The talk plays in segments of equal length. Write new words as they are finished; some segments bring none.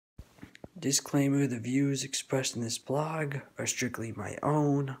Disclaimer, the views expressed in this blog are strictly my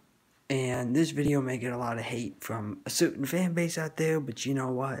own, and this video may get a lot of hate from a certain fan base out there, but you know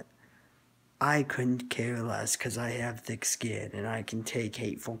what? I couldn't care less because I have thick skin and I can take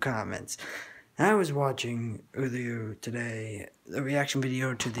hateful comments. I was watching earlier today a reaction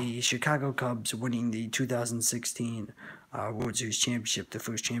video to the Chicago Cubs winning the 2016 World Series championship, the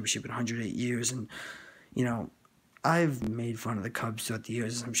first championship in 108 years, and I've made fun of the Cubs throughout the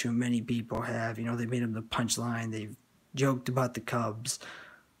years, as I'm sure many people have. They made them the punchline, they've joked about the Cubs.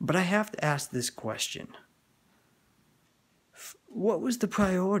 But I have to ask this question. What was the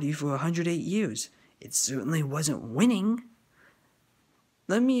priority for 108 years? It certainly wasn't winning.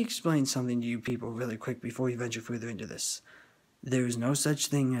 Let me explain something to you people really quick before we venture further into this. There is no such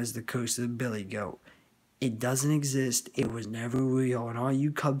thing as the curse of the Billy Goat. It doesn't exist, it was never real, and all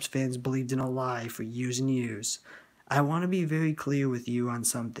you Cubs fans believed in a lie for years and years. I want to be very clear with you on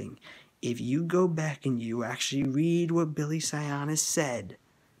something. If you go back and you actually read what Billy Sionis said,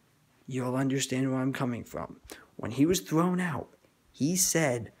 you'll understand where I'm coming from. When he was thrown out, he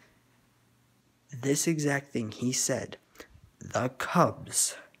said this exact thing. He said, the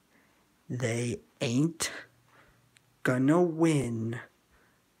Cubs, they ain't gonna win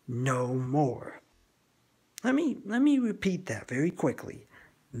no more. Let me repeat that very quickly.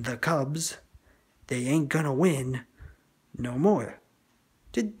 The Cubs, they ain't gonna win no more.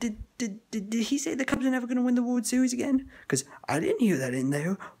 Did he say the Cubs are never going to win the World Series again? Because I didn't hear that in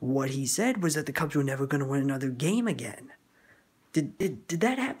there. What he said was that the Cubs were never going to win another game again. Did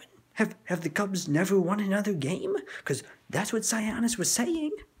that happen? Have the Cubs never won another game? Because that's what Sionis was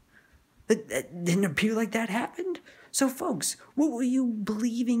saying. That didn't appear like that happened. So folks, what were you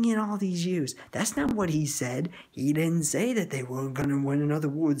believing in all these years? That's not what he said. He didn't say that they weren't going to win another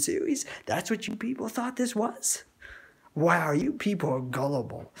World Series. That's what you people thought this was? Wow, you people are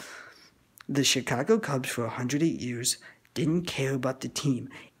gullible. The Chicago Cubs for 108 years didn't care about the team.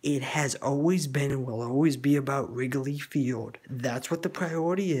 It has always been and will always be about Wrigley Field. That's what the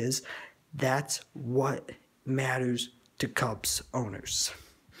priority is. That's what matters to Cubs owners.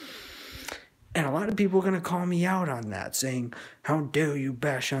 And a lot of people are going to call me out on that, saying, how dare you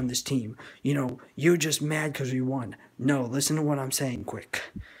bash on this team? You're just mad because we won. No, listen to what I'm saying quick.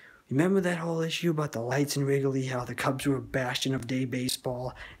 Remember that whole issue about the lights in Wrigley, how the Cubs were a bastion of day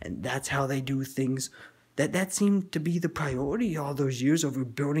baseball, and that's how they do things? That seemed to be the priority all those years over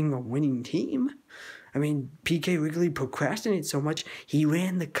building a winning team. I mean, P.K. Wrigley procrastinated so much, he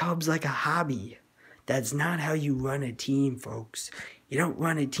ran the Cubs like a hobby. That's not how you run a team, folks. You don't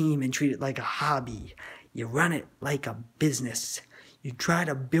run a team and treat it like a hobby. You run it like a business. You try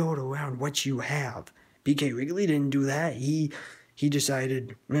to build around what you have. P.K. Wrigley didn't do that. He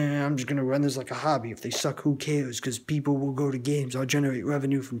decided, I'm just going to run this like a hobby. If they suck, who cares? Because people will go to games. I'll generate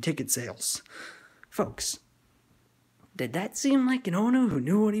revenue from ticket sales. Folks, did that seem like an owner who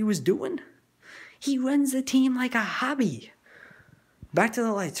knew what he was doing? He runs the team like a hobby. Back to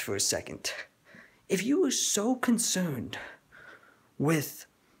the lights for a second. If you were so concerned with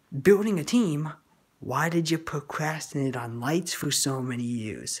building a team, why did you procrastinate on lights for so many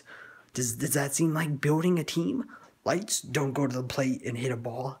years? Does that seem like building a team? Lights don't go to the plate and hit a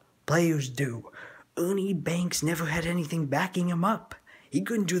ball. Players do. Ernie Banks never had anything backing him up. He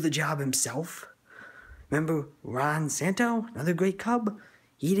couldn't do the job himself. Remember Ron Santo, another great Cub?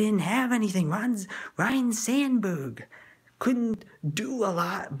 He didn't have anything. Ryan Sandberg couldn't do a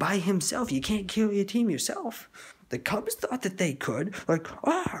lot by himself. You can't carry a team yourself. The Cubs thought that they could.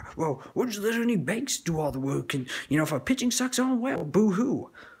 We'll just let Ernie Banks do all the work. And, if our pitching sucks, oh, well, boo-hoo.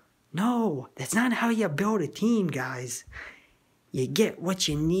 No, that's not how you build a team, guys. You get what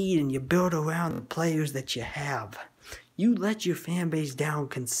you need and you build around the players that you have. You let your fan base down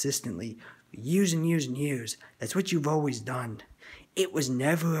consistently for years and years and years. That's what you've always done. It was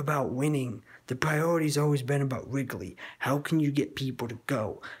never about winning. The priority's always been about Wrigley. How can you get people to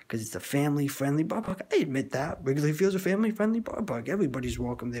go? Because it's a family-friendly ballpark. I admit that. Wrigley Field's a family-friendly ballpark. Everybody's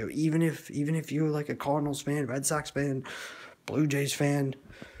welcome there. Even if you're like a Cardinals fan, Red Sox fan, Blue Jays fan,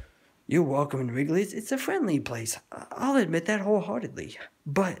 you're welcome in Wrigley. It's a friendly place. I'll admit that wholeheartedly.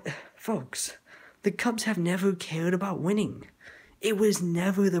 But, folks, the Cubs have never cared about winning. It was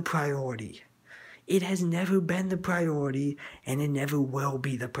never the priority. It has never been the priority, and it never will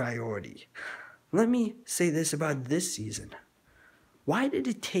be the priority. Let me say this about this season. Why did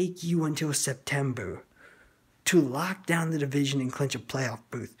it take you until September to lock down the division and clinch a playoff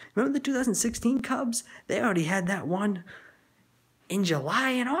berth? Remember the 2016 Cubs? They already had that one. In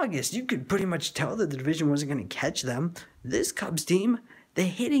July and August, you could pretty much tell that the division wasn't going to catch them. This Cubs team, the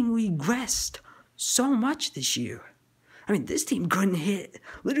hitting regressed so much this year. I mean, this team couldn't hit,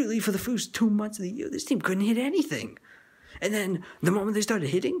 literally for the first 2 months of the year, this team couldn't hit anything. And then the moment they started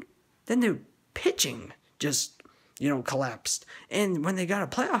hitting, then their pitching just, collapsed. And when they got a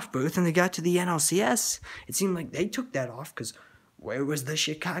playoff berth and they got to the NLCS, it seemed like they took that off because where was the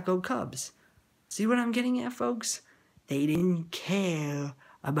Chicago Cubs? See what I'm getting at, folks? They didn't care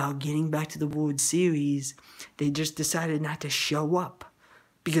about getting back to the World Series. They just decided not to show up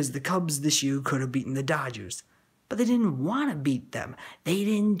because the Cubs this year could have beaten the Dodgers. But they didn't want to beat them. They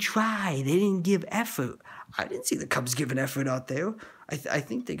didn't try. They didn't give effort. I didn't see the Cubs giving effort out there. I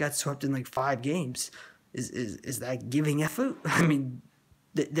think they got swept in like 5 games. Is that giving effort? I mean,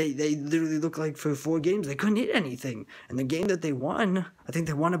 they literally look like for 4 games they couldn't hit anything. And the game that they won, I think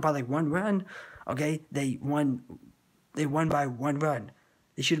they won it by like 1 run. Okay, they won by 1 run.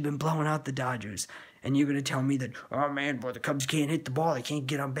 They should have been blowing out the Dodgers. And you're gonna tell me that, oh man, boy, the Cubs can't hit the ball. They can't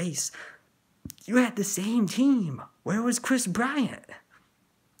get on base. You had the same team. Where was Chris Bryant?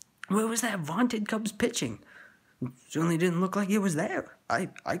 Where was that vaunted Cubs pitching? It certainly didn't look like it was there.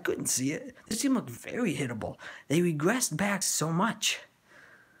 I couldn't see it. This team looked very hittable. They regressed back so much.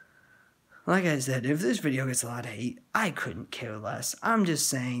 Like I said, if this video gets a lot of hate, I couldn't care less. I'm just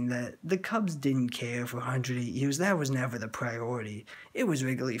saying that the Cubs didn't care for 108 years. That was never the priority. It was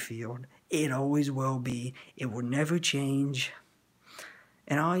Wrigley Field. It always will be. It will never change.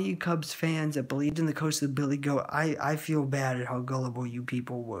 And all you Cubs fans that believed in the coast of Billy Goat, I feel bad at how gullible you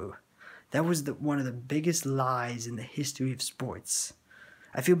people were. That was one of the biggest lies in the history of sports.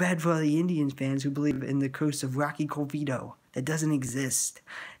 I feel bad for all the Indians fans who believe in the curse of Rocky Corvito. That doesn't exist.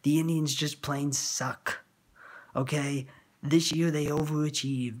 The Indians just plain suck. Okay? This year they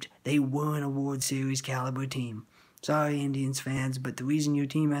overachieved. They were a World Series caliber team. Sorry, Indians fans, but the reason your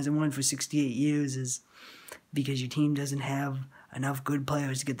team hasn't won for 68 years is because your team doesn't have enough good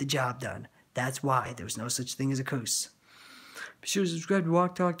players to get the job done. That's why there's no such thing as a curse. Be sure to subscribe to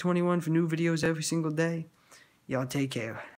Walk Talk 21 for new videos every single day. Y'all take care.